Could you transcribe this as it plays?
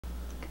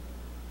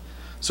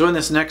So in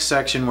this next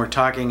section, we're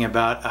talking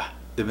about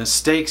the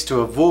mistakes to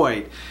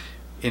avoid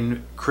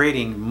in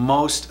creating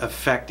most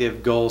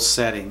effective goal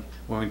setting.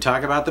 When we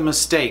talk about the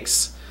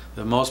mistakes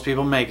that most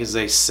people make is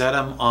they set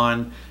them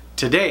on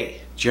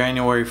today,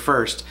 January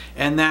 1st,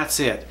 and that's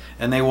it.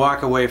 And they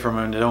walk away from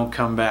them and they don't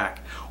come back.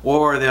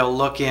 Or they'll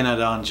look in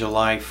it on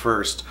July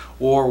 1st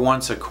or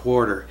once a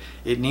quarter.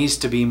 It needs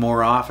to be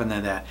more often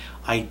than that.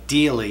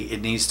 Ideally,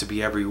 it needs to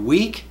be every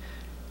week.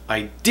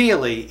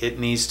 Ideally, it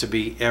needs to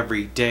be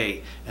every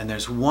day. And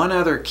there's one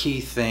other key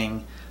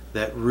thing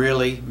that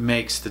really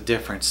makes the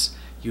difference.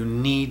 You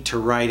need to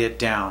write it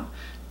down.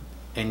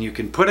 And you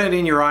can put it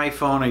in your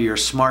iPhone or your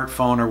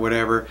smartphone or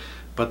whatever,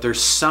 but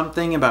there's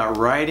something about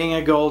writing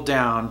a goal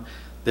down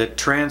that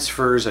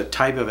transfers a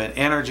type of an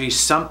energy.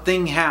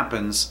 Something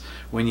happens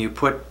when you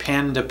put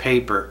pen to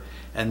paper,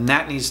 and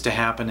that needs to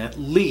happen at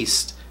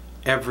least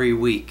every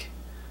week.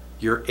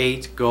 Your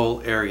 8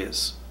 goal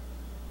areas.